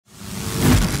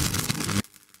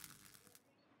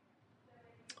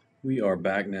We are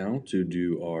back now to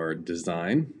do our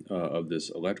design of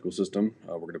this electrical system.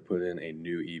 We're going to put in a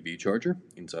new EV charger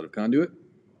inside of Conduit.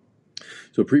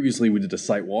 So previously we did a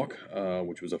site walk,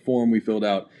 which was a form we filled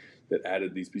out that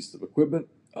added these pieces of equipment.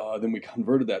 Then we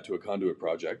converted that to a Conduit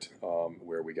project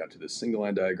where we got to this single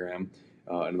line diagram.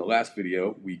 And in the last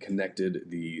video, we connected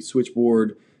the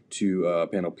switchboard to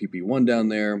panel PP1 down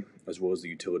there, as well as the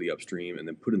utility upstream, and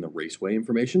then put in the raceway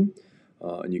information.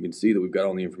 And you can see that we've got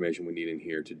all the information we need in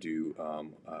here to do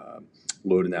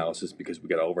load analysis because we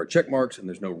got all of our check marks and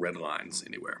there's no red lines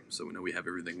anywhere. So we know we have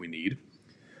everything we need.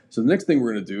 So the next thing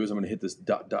we're going to do is I'm going to hit this ...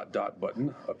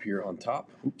 button up here on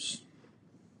top. Oops.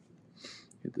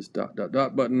 Hit this ...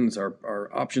 button. It's our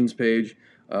options page.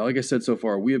 Like I said so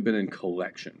far, we have been in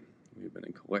collection. We've been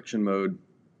in collection mode.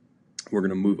 We're going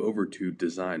to move over to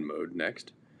design mode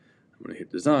next. I'm going to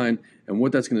hit design, and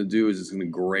what that's going to do is it's going to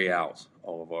gray out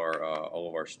all of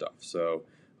our stuff. So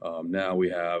now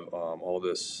we have all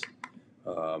this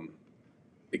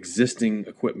existing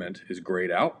equipment is grayed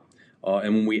out,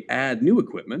 and when we add new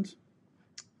equipment,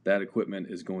 that equipment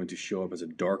is going to show up as a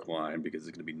dark line because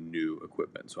it's going to be new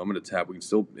equipment. So I'm going to tap. We can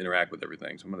still interact with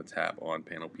everything. So I'm going to tap on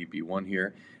panel PP1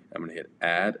 here. I'm going to hit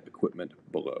Add Equipment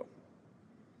Below.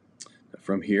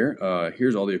 From here,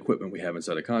 here's all the equipment we have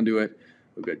inside a Conduit.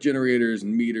 We've got generators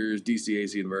and meters,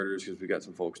 DC/AC inverters because we've got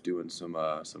some folks doing some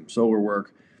solar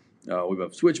work. We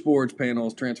have switchboards,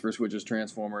 panels, transfer switches,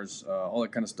 transformers, all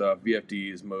that kind of stuff.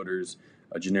 VFDs, motors,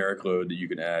 a generic load that you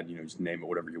can add. You know, just name it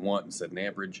whatever you want and set an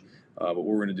amperage. But what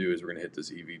we're going to do is we're going to hit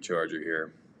this EV charger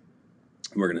here.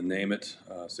 We're going to name it.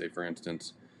 Say for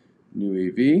instance, new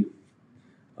EV.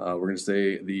 We're going to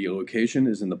say the location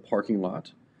is in the parking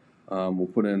lot. We'll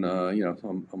put in a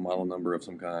model number of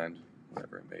some kind,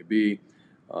 whatever it may be.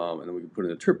 And then we can put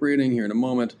in a trip rating here in a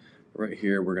moment. Right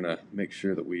here, we're going to make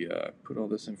sure that we put all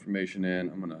this information in.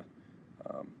 I'm going to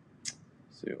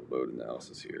say a load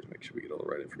analysis here to make sure we get all the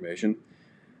right information.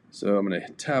 So I'm going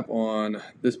to tap on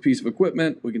this piece of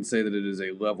equipment. We can say that it is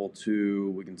a level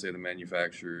 2. We can say the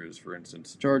manufacturer's, for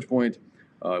instance, charge point.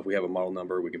 If we have a model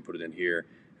number, we can put it in here.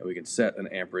 And we can set an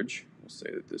amperage. We'll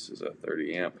say that this is a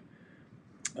 30 amp.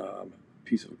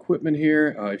 Piece of equipment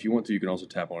here. If you want to, you can also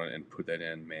tap on it and put that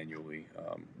in manually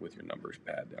with your numbers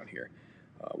pad down here.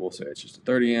 We'll say it's just a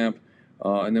 30 amp.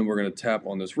 And then we're going to tap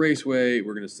on this raceway.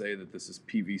 We're going to say that this is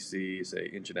PVC, say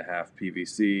 1.5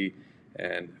 PVC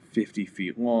and 50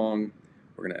 feet long.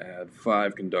 We're going to add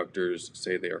 5 conductors,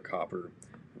 say they are copper,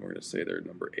 and we're going to say they're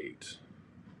number 8.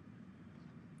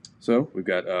 So we've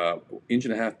got 1.5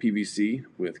 PVC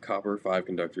with copper, 5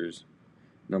 conductors,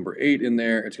 number 8 in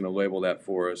there. It's going to label that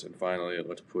for us. And finally,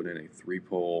 let's put in a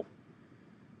 3-pole,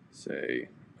 say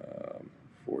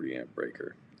 40 amp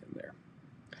breaker in there.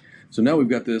 So now we've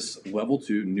got this level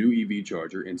 2 new EV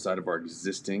charger inside of our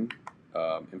existing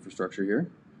infrastructure here.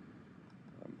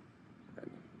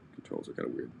 Controls are kind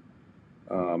of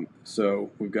weird.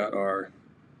 So we've got our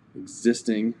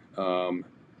existing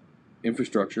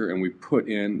infrastructure, and we put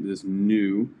in this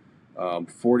new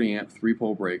 40 amp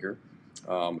 3-pole breaker.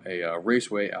 A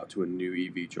raceway out to a new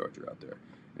EV charger out there.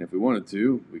 And if we wanted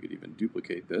to, we could even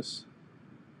duplicate this.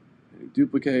 And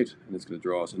duplicate, and it's going to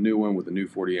draw us a new one with a new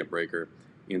 40 amp breaker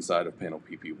inside of panel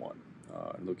PP1.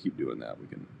 And they'll keep doing that. We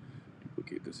can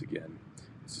duplicate this again.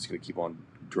 It's just going to keep on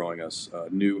drawing us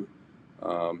new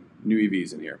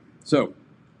EVs in here. So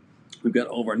we've got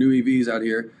all of our new EVs out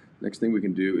here. Next thing we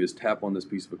can do is tap on this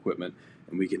piece of equipment,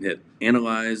 and we can hit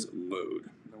Analyze Load.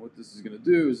 What this is going to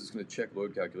do is it's going to check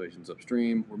load calculations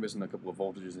upstream. We're missing a couple of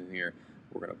voltages in here.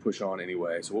 We're going to push on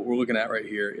anyway. So what we're looking at right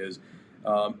here is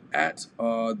at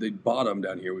the bottom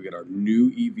down here, we got our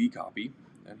new EV copy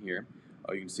down here.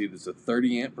 You can see there's a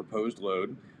 30 amp proposed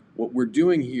load. What we're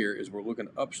doing here is we're looking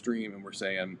upstream and we're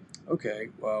saying, okay,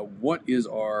 what is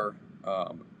our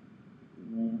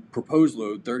proposed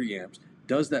load, 30 amps?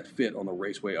 Does that fit on the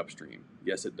raceway upstream?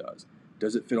 Yes, it does.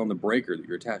 Does it fit on the breaker that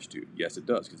you're attached to? Yes, it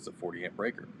does, because it's a 40 amp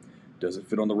breaker. Does it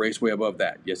fit on the raceway above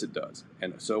that? Yes, it does.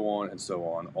 And so on,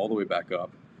 all the way back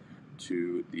up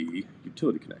to the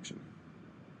utility connection.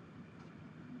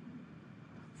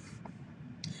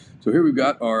 So here we've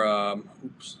got our,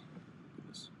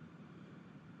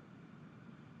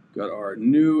 got our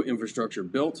new infrastructure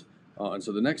built. And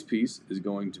so the next piece is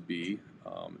going to be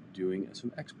doing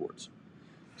some exports.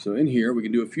 So in here, we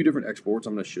can do a few different exports.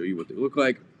 I'm going to show you what they look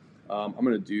like. I'm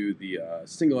going to do the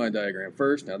single line diagram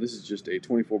first. Now this is just a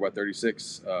 24 by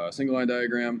 36 single line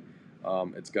diagram.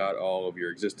 It's got all of your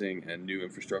existing and new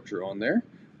infrastructure on there.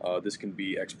 This can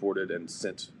be exported and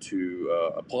sent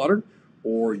to a plotter,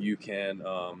 or you can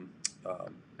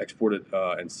export it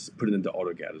and put it into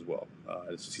AutoCAD as well.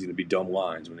 It's going to be dumb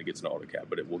lines when it gets into AutoCAD,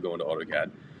 but it will go into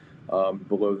AutoCAD.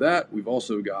 Below that, we've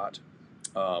also got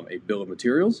a bill of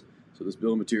materials. So this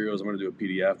bill of materials, I'm going to do a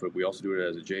PDF, but we also do it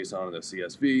as a JSON and a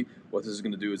CSV. What this is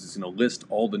going to do is it's going to list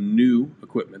all the new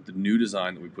equipment, the new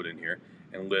design that we put in here,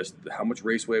 and list how much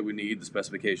raceway we need, the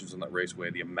specifications on that raceway,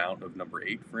 the amount of number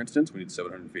 8, for instance. We need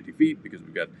 750 feet because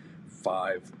we've got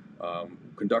 5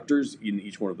 conductors in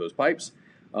each one of those pipes.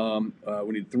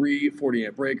 We need 3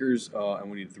 40-amp breakers, and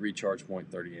we need 3 charge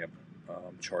point 30-amp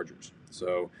chargers.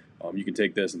 So you can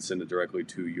take this and send it directly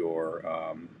to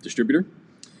your distributor.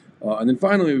 And then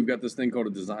finally, we've got this thing called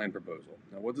a design proposal.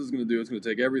 Now, what this is going to do, it's going to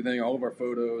take everything, all of our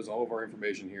photos, all of our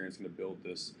information here, and it's going to build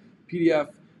this PDF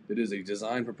that is a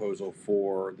design proposal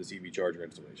for this EV charger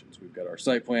installation. So we've got our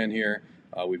site plan here,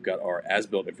 we've got our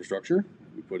as-built infrastructure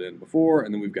we put in before,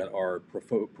 and then we've got our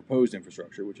proposed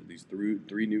infrastructure, which are these 3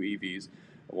 new EVs,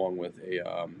 along with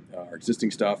our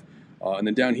existing stuff. And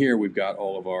then down here, we've got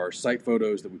all of our site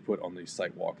photos that we put on the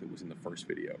site walk that was in the first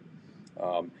video.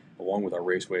 Along with our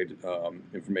raceway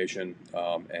information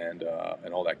and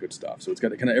all that good stuff. So it's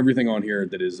got kind of everything on here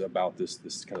that is about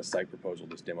this kind of site proposal,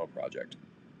 this demo project.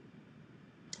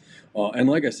 And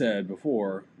like I said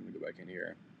before, let me go back in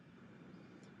here.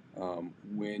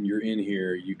 When you're in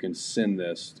here, you can send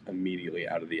this immediately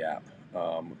out of the app.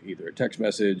 Either a text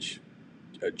message,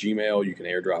 a Gmail, you can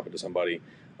airdrop it to somebody,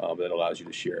 that allows you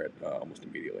to share it almost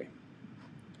immediately.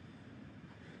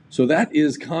 So that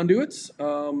is Conduits.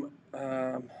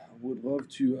 Would love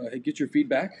to get your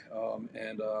feedback,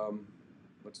 and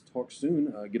let's talk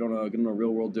soon. Get on a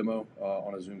real world demo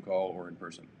on a Zoom call or in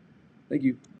person. Thank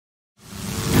you.